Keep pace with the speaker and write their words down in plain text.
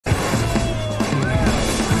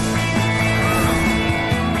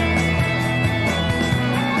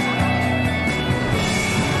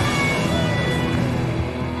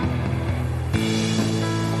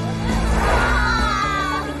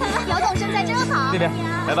那边，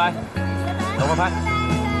拜拜，等会儿拍。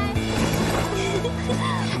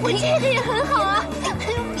我这个也很好啊，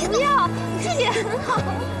不要，这个也很好。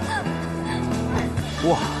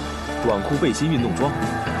哇，短裤、背心、运动装，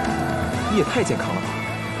你也太健康了吧！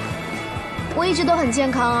我一直都很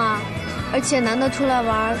健康啊，而且难得出来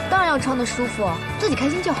玩，当然要穿得舒服，自己开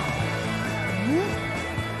心就好。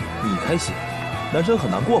你开心，男生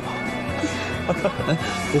很难过吧？哎，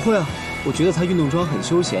不会啊，我觉得他运动装很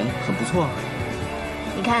休闲，很不错啊。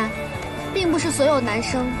你看，并不是所有男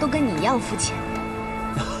生都跟你一样肤浅。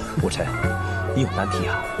吴晨，你有难题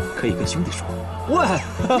啊，可以跟兄弟说。喂，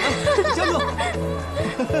江总，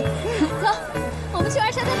走，我们去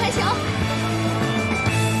玩沙滩排球。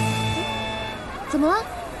怎么了？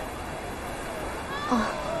哦，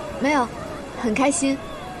没有，很开心，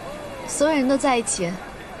所有人都在一起，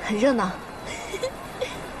很热闹。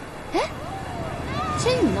哎，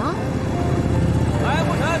千羽呢？来，吴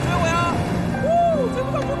晨，追我呀！追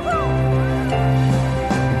不到，追不到！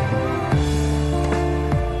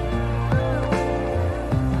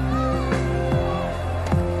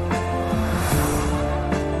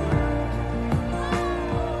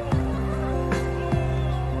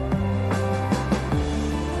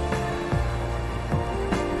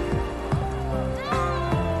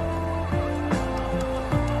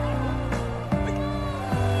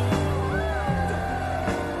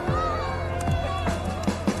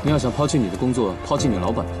你要想抛弃你的工作，抛弃你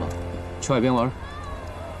老板的话，去海边玩，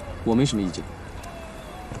我没什么意见。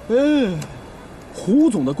哎，胡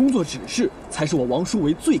总的工作指示才是我王书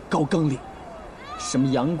维最高纲领，什么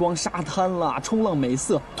阳光沙滩啦、冲浪美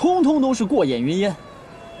色，通通都是过眼云烟。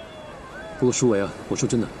不过书维啊，我说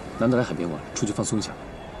真的，难得来海边玩，出去放松一下。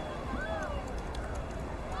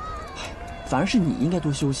反而是你应该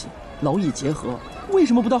多休息，劳逸结合。为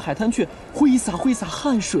什么不到海滩去挥洒挥洒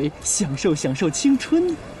汗水，享受享受青春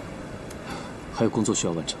呢？还有工作需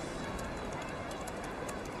要完成，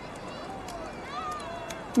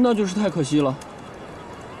那就是太可惜了。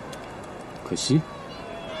可惜。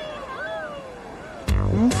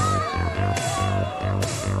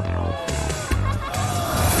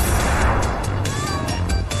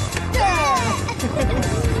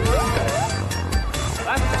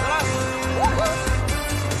来，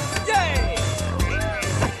耶！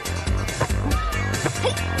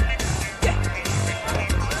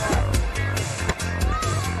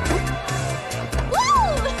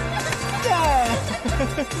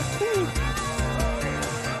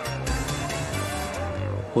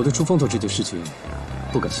我对出风头这件事情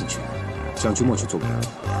不感兴趣，让君莫去做吧。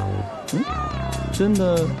真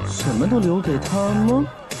的什么都留给他吗？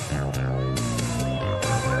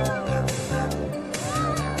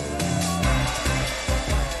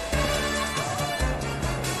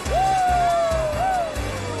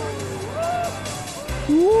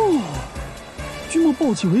哇，君莫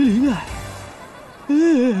抱起为邻哎！哎，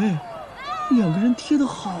两个人贴得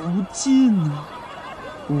好近啊！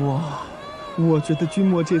哇，我觉得君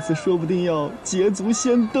莫这次说不定要捷足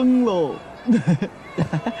先登喽！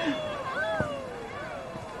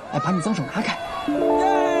哎，把你脏手拿开！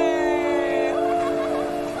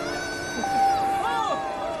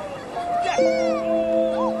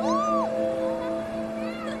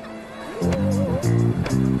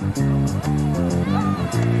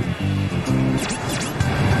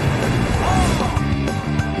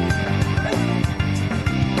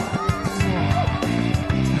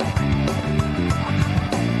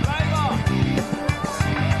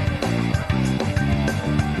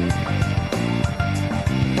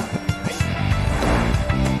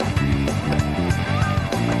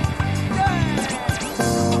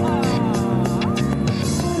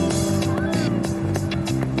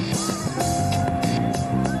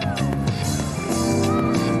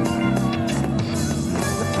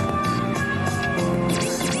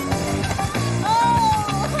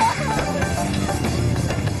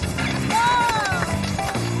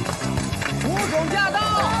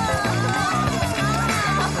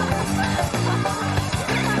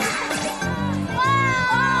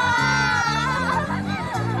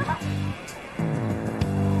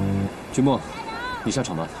君莫，你下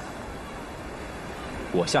场吧。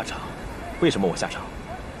我下场？为什么我下场？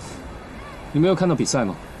你没有看到比赛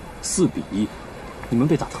吗？4-1，你们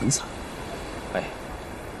被打得很惨。哎，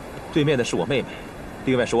对面的是我妹妹，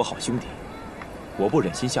另外是我好兄弟，我不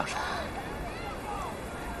忍心下手。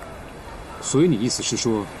所以你意思是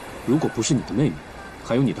说，如果不是你的妹妹，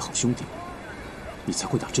还有你的好兄弟，你才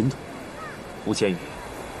会打真的？吴千羽，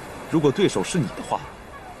如果对手是你的话，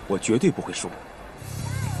我绝对不会输。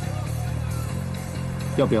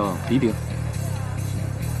要不要比比？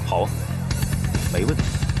好啊，没问题。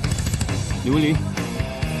李文林，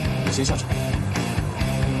你先下场。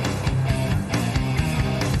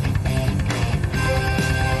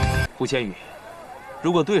顾千羽，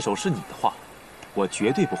如果对手是你的话，我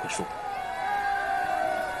绝对不会输。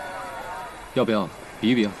要不要比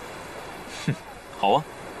一比啊？哼，好啊，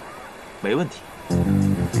没问题。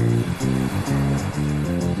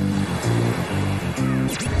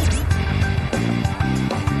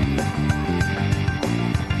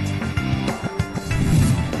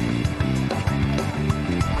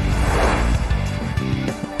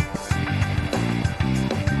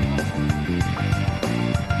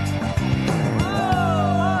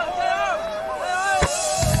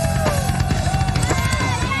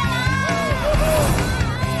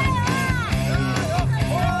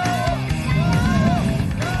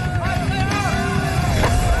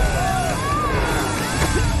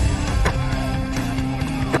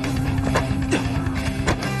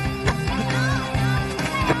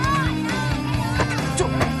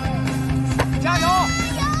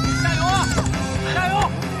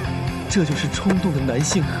这就是冲动的男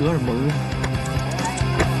性荷尔蒙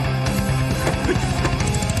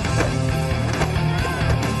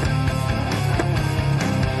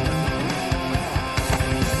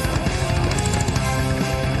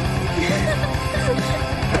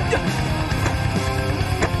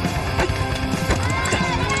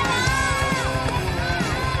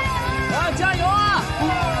啊！加油啊！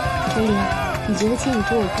威廉，你觉得千羽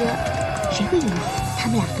和我哥谁会赢？他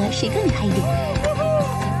们两个谁更厉害一点？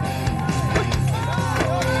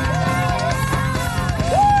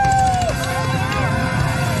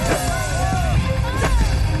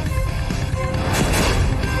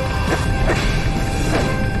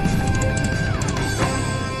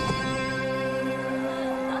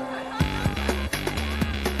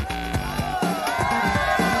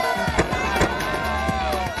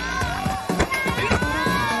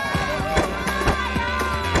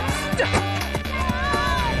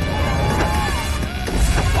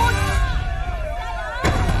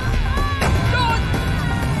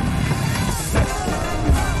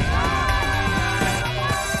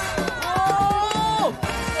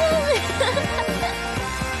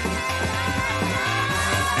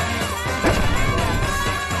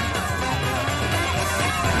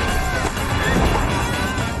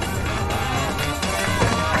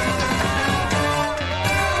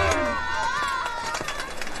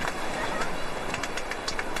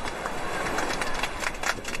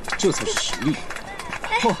 这才是实力。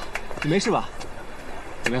嚯，你没事吧？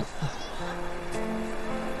怎么样？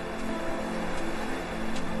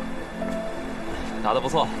打得不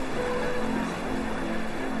错。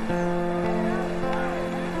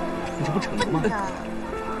你这不逞能吗？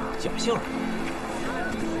侥幸而已。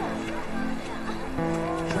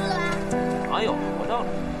哪有？我让了。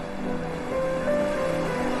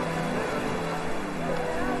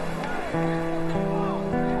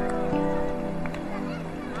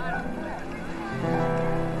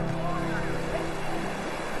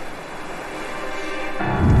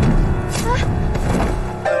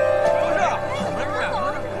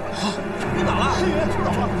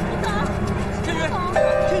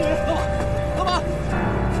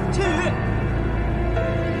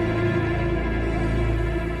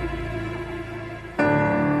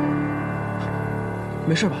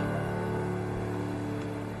 没事吧？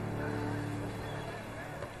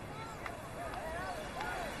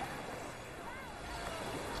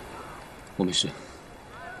我没事，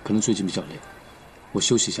可能最近比较累，我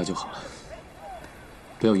休息一下就好了。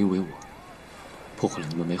不要因为我破坏了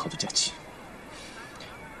你们美好的假期。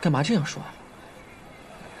干嘛这样说啊？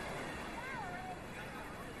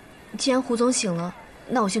既然胡总醒了，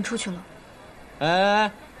那我先出去了。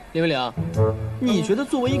哎，林伟良，你觉得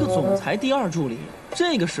作为一个总裁第二助理，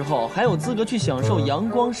这个时候还有资格去享受阳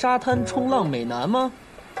光、沙滩、冲浪美男吗？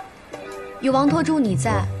有王托柱你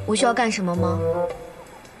在，我需要干什么吗？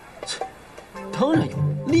当然有，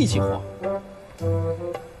力气活。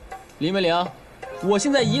林伟良，我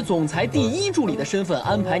现在以总裁第一助理的身份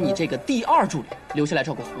安排你这个第二助理留下来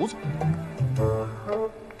照顾胡总。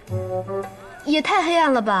也太黑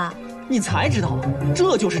暗了吧！你才知道，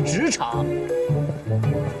这就是职场。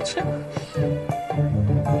切。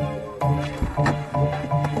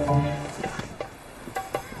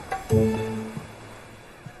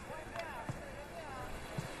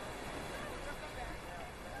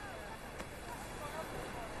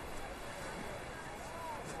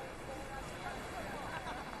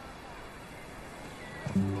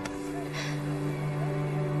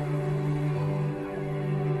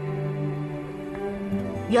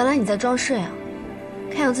 原来你在装睡啊，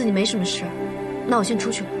看样子你没什么事，那我先出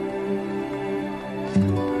去了。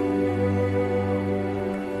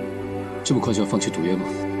这么快就要放弃赌约吗？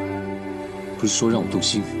不是说让我动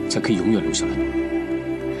心才可以永远留下来吗？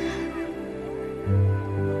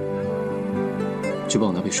去帮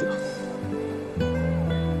我拿杯水吧。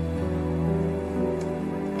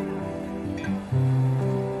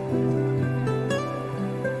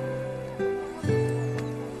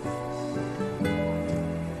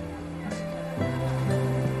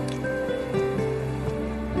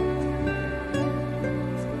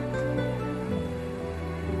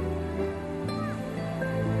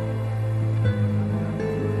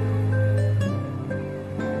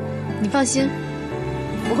你放心，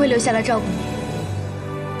我会留下来照顾你。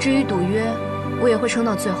至于赌约，我也会撑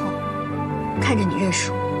到最后，看着你认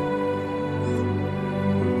输。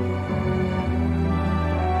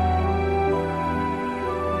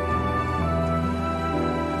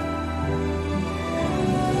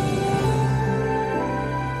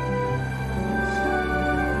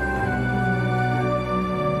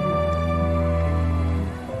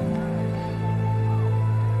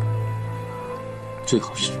最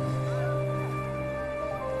好是